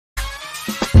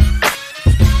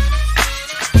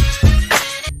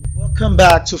Welcome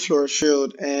back to Flourish,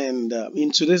 and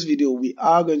in today's video we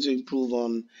are going to improve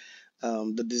on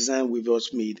the design we've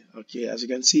just made. Okay, as you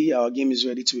can see, our game is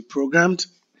ready to be programmed,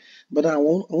 but I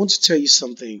want to tell you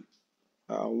something.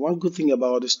 One good thing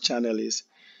about this channel is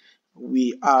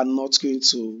we are not going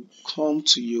to come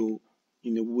to you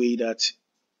in a way that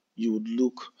you would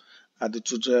look at the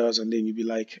tutorials and then you'd be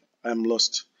like, I'm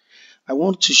lost. I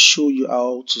want to show you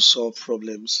how to solve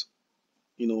problems,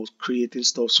 creating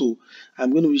stuff. So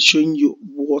I'm going to be showing you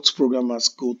what programmers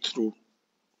go through.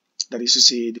 That is to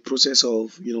say, the process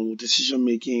of decision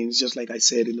making, just like I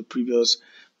said in the previous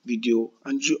video,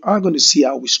 and you are going to see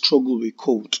how we struggle with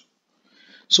code.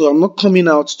 So I'm not coming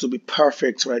out to be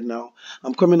perfect right now.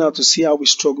 I'm coming out to see how we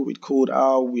struggle with code,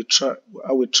 how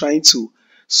we're trying to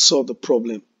solve the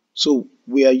problem. So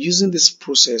we are using this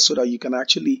process so that you can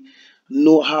actually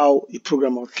know how a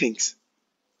programmer thinks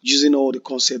using all the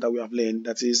concepts that we have learned,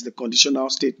 that is the conditional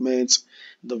statements,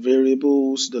 the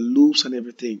variables, the loops, and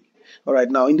everything. All right,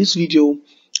 now in this video,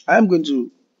 I'm going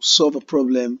to solve a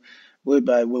problem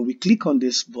whereby when we click on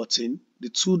this button, the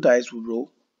two dice will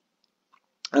roll,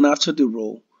 and after the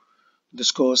roll, the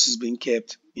scores is being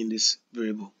kept in this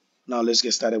variable. Now let's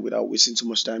get started without wasting too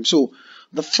much time. So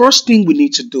the first thing we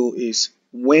need to do is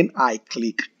when I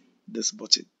click this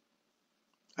button,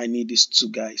 I need these two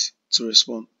guys to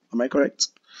respond. Am I correct?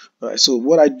 All right, so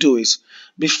what I do is,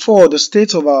 before, the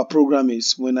state of our program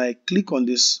is when I click on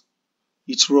this,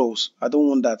 it rolls. I don't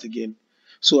want that again.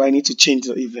 So I need to change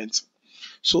the event.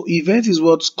 So event is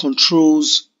what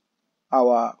controls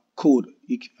our code.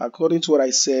 According to what I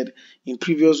said in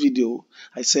previous video,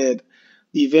 I said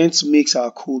event makes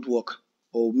our code work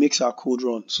or makes our code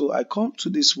run. So I come to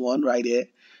this one right here.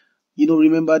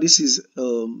 Remember, this is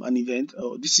an event,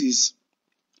 or this is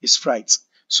a sprite.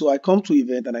 So I come to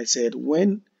event and I said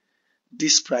when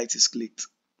this sprite is clicked,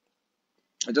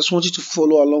 I just want you to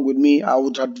follow along with me. I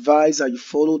would advise that you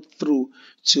follow through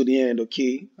to the end,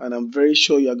 okay? And I'm very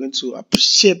sure you are going to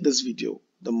appreciate this video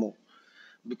the more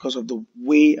because of the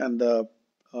way and the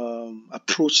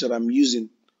approach that I'm using.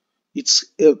 It's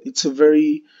a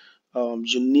very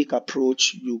unique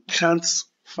approach. You can't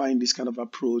find this kind of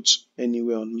approach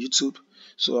anywhere on YouTube.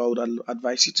 So I would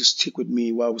advise you to stick with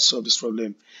me while we solve this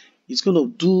problem. It's going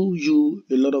to do you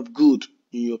a lot of good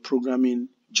in your programming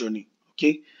journey.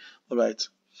 Okay? All right.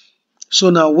 So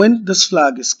now when this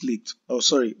flag is clicked,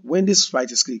 when this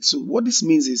sprite is clicked, so what this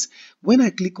means is when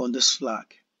I click on this flag,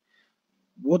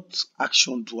 what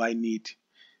action do I need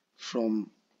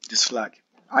from this flag?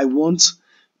 I want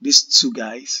these two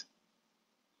guys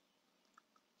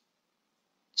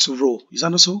to roll. Is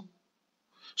that not so?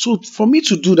 So for me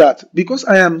to do that, because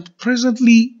I am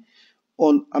presently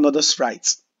on another sprite,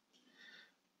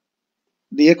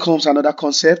 here comes another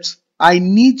concept. I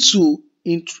need to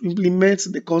implement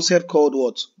the concept called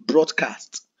what?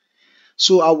 Broadcast.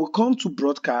 So I will come to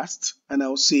broadcast and I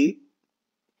will say,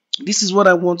 this is what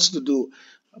I want to do.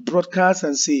 Broadcast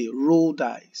and say roll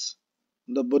dice.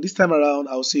 But this time around,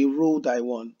 I'll say roll die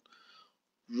one.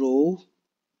 Roll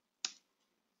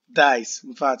dice.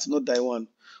 In fact, not die one.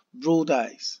 Roll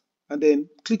dice. And then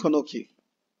click on OK.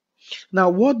 Now,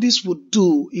 what this would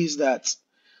do is that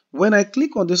when I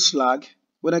click on this flag,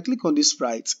 when I click on this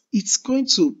sprite, it's going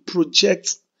to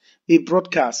project a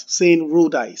broadcast saying roll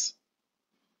dice.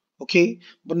 Okay,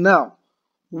 but now,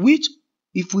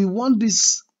 if we want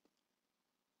this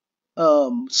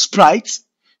sprite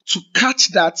to catch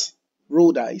that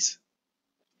roll dice,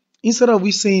 instead of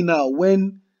we saying now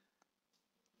when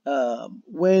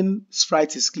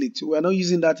sprite is clicked, we are not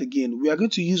using that again. We are going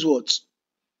to use what?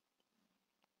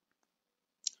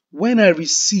 When I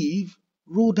receive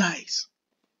roll dice.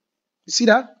 You see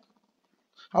that?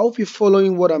 I hope you're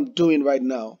following what I'm doing right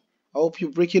now. I hope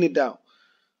you're breaking it down.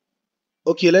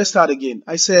 Okay, let's start again.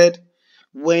 I said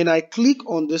when I click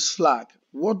on this flag,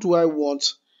 what do I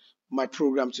want my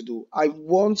program to do? I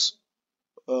want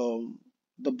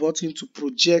the button to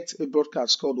project a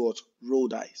broadcast called what? Roll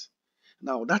dice.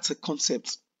 Now that's a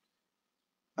concept,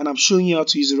 and I'm showing you how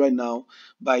to use it right now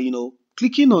by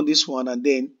clicking on this one and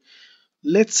then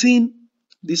letting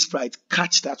this sprite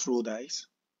catch that roll dice.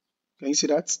 Can you see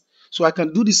that? So I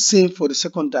can do the same for the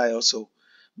second die also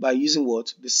by using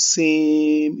what? The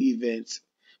same event,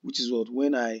 which is what?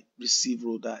 When I receive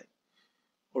roll die.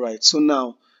 All right, so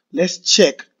now let's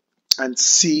check and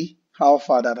see how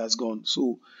far that has gone.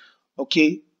 So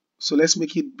okay, so let's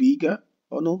make it bigger.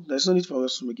 Oh no, there's no need for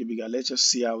us to make it bigger. Let's just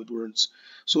see how it runs.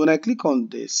 So when I click on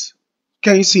this,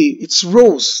 can you see it's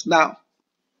rows now?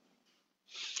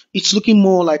 It's looking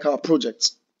more like our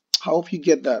project. I hope you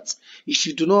get that. If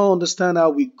you do not understand how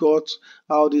we got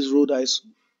how this roll dice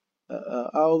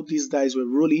how these dice were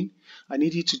rolling, I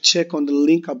need you to check on the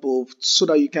link above so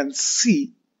that you can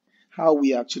see how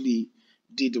we actually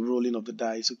did the rolling of the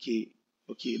dice. Okay,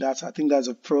 I think that's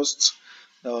the first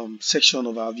section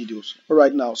of our videos. All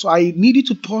right, now, so I need you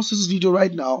to pause this video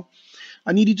right now.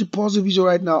 I need you to pause the video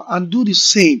right now and do the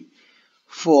same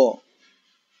for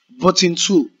button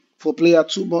 2, for player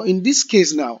 2. But in this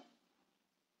case now,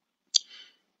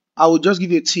 I will just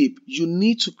give you a tip. You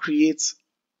need to create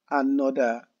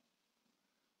another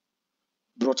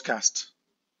broadcast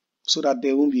so that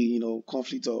there won't be,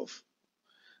 conflict of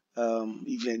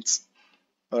events.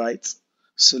 All right.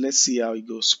 So let's see how it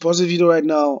goes. Pause the video right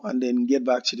now and then get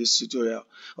back to this tutorial.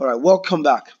 All right, welcome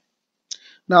back.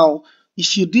 Now,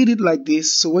 if you did it like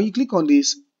this, so when you click on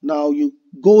this, now you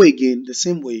go again the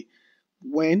same way.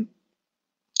 When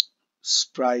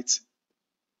sprite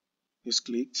is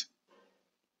clicked,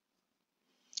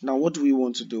 now what do we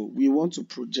want to do? We want to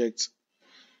project.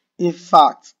 In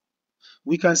fact,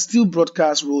 we can still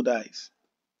broadcast roll dice.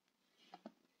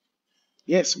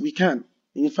 Yes, we can.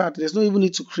 In fact, there's no even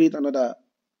need to create another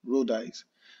roll dice.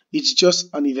 It's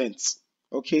just an event.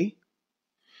 Okay?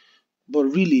 But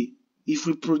really, if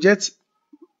we project,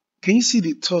 can you see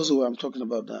the torso I'm talking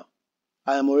about now?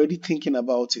 I am already thinking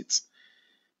about it.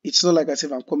 It's not like I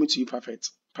said I'm coming to you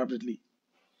perfectly.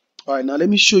 All right, now let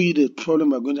me show you the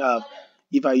problem we're going to have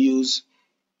if I use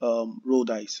roll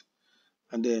dice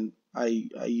and then I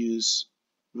use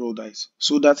roll dice.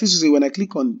 So that is to say, when I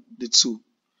click on the 2,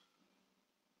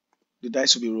 the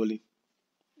dice will be rolling,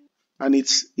 and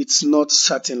it's not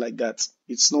certain like that.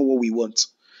 It's not what we want.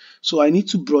 So I need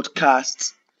to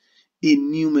broadcast a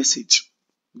new message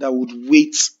that would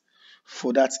wait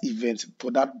for that event,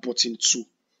 for that button 2,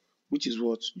 which is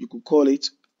what you could call it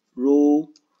roll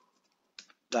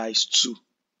dice 2.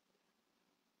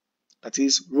 That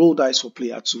is roll dice for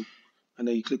player 2, and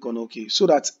then you click on OK, so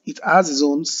that it has its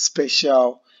own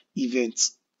special event.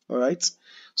 All right,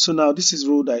 so now this is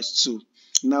roll dice 2.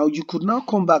 Now you could now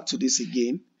come back to this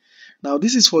again. Now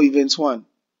this is for event 1.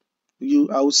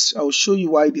 I will show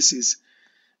you why this is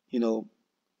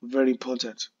very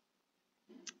important.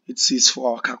 It is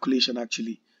for our calculation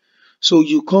actually. So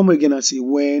you come again and say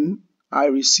when I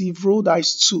receive roll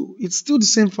dice 2. It's still the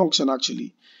same function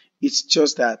actually. It's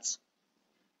just that.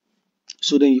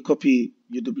 So then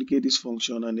you duplicate this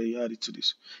function and then you add it to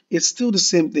this. It's still the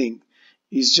same thing.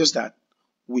 It's just that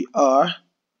we are.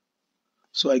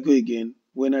 So I go again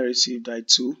when I receive die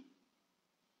 2.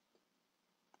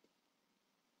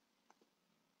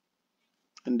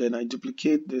 And then I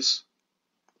duplicate this.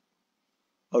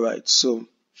 All right, so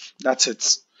that's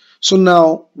it. So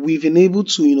now we've been able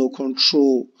to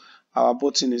control our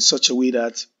button in such a way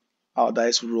that our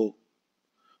dice will roll.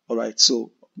 All right,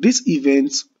 so this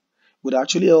event would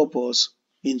actually help us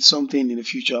in something in the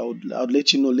future. I'll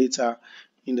let you know later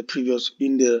in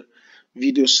the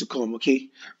videos to come. Okay.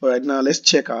 All right, now let's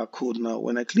check our code. Now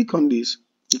when I click on this,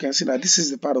 you can see that this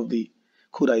is the part of the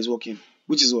code that is working,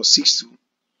 which is what 6.2.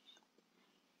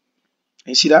 And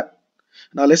you see that?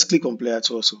 Now let's click on player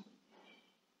 2 also.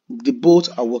 The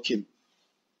both are working.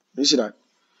 You see that?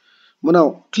 But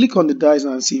now click on the dice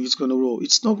and see if it's going to roll.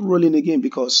 It's not rolling again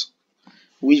because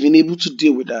we've been able to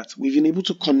deal with that. We've been able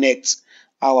to connect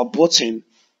our button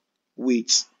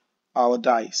with our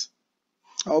dice.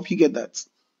 I hope you get that.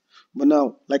 But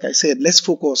now, like I said, let's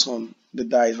focus on the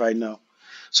dice right now.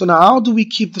 So now, how do we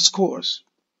keep the scores?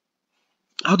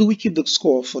 How do we keep the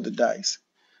score for the dice?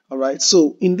 All right.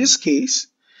 So in this case,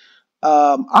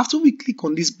 after we click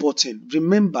on this button,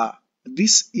 remember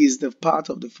this is the part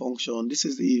of the function. This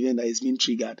is the event that is being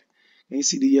triggered. Can you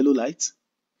see the yellow light?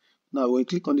 Now, when you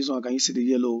click on this one, can you see the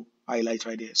yellow highlight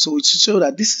right there? So it's to show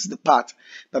that this is the part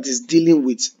that is dealing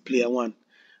with player 1.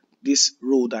 This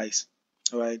roll dice.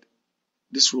 All right.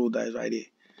 This roll dice right there.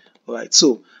 All right.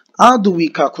 So how do we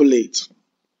calculate?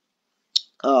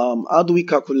 The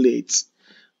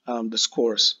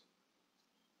scores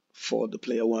for the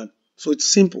player 1? So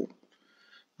it's simple.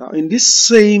 Now in this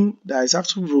same dice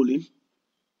after rolling,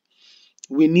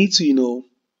 we need to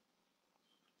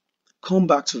come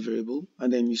back to variable,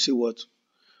 and then you see what?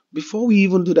 Before we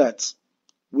even do that,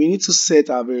 we need to set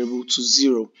our variable to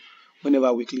 0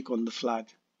 whenever we click on the flag.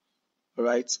 All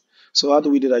right. So how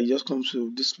do we do that? You just come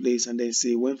to this place and then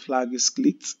say when flag is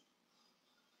clicked,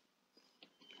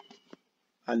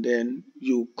 and then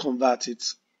you convert it.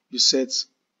 You set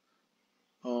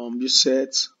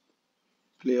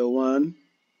player 1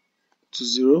 to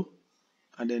 0,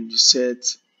 and then you set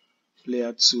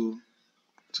player 2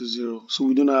 to 0. So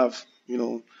we don't have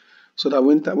so that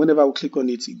whenever we click on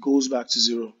it, it goes back to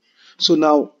 0. So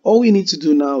now all we need to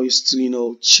do now is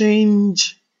to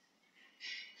change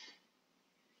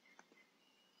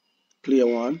player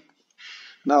 1.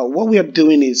 Now what we are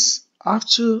doing is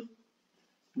after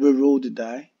we roll the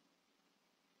die,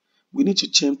 we need to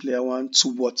change player 1 to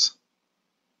what?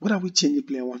 What are we changing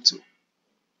player 1 to?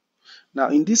 Now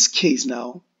in this case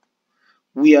now,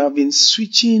 we have been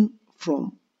switching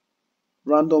from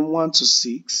random 1 to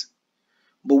 6,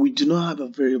 but we do not have a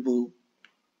variable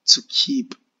to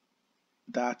keep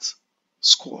that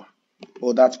score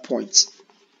or that point,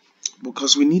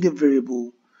 because we need a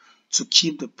variable to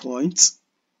keep the point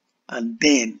and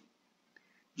then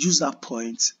use that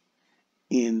point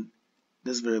in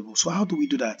this variable. So how do we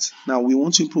do that? Now we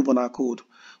want to improve on our code.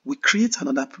 We create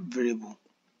another variable.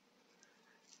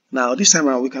 Now this time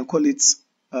around we can call it,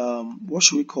 what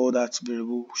should we call that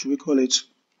variable? Should we call it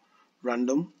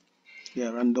random?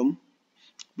 Yeah, random,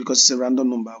 because it's a random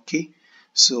number. Okay,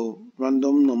 so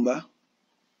random number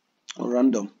or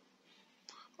random.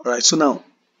 All right, so now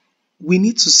we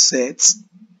need to set,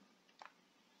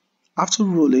 after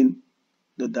rolling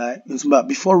the die, but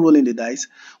before rolling the dice,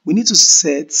 we need to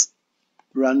set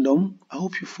random. I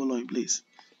hope you're following, please.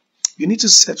 You need to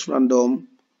set random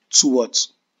to what?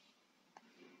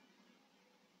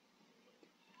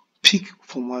 Pick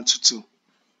from 1 to 2.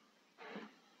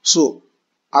 So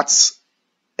at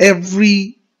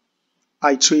every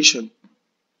iteration.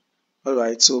 All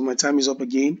right, so my time is up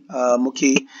again.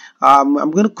 Okay,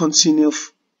 I'm going to continue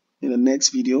in the next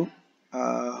video.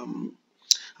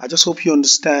 I just hope you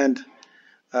understand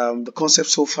the concept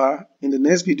so far. In the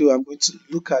next video, I'm going to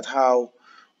look at how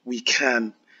we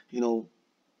can,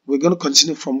 we're going to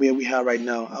continue from where we are right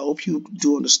now. I hope you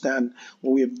do understand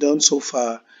what we have done so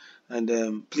far.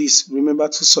 And please remember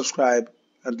to subscribe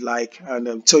and like,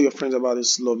 and tell your friends about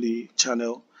this lovely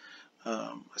channel.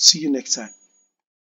 See you next time.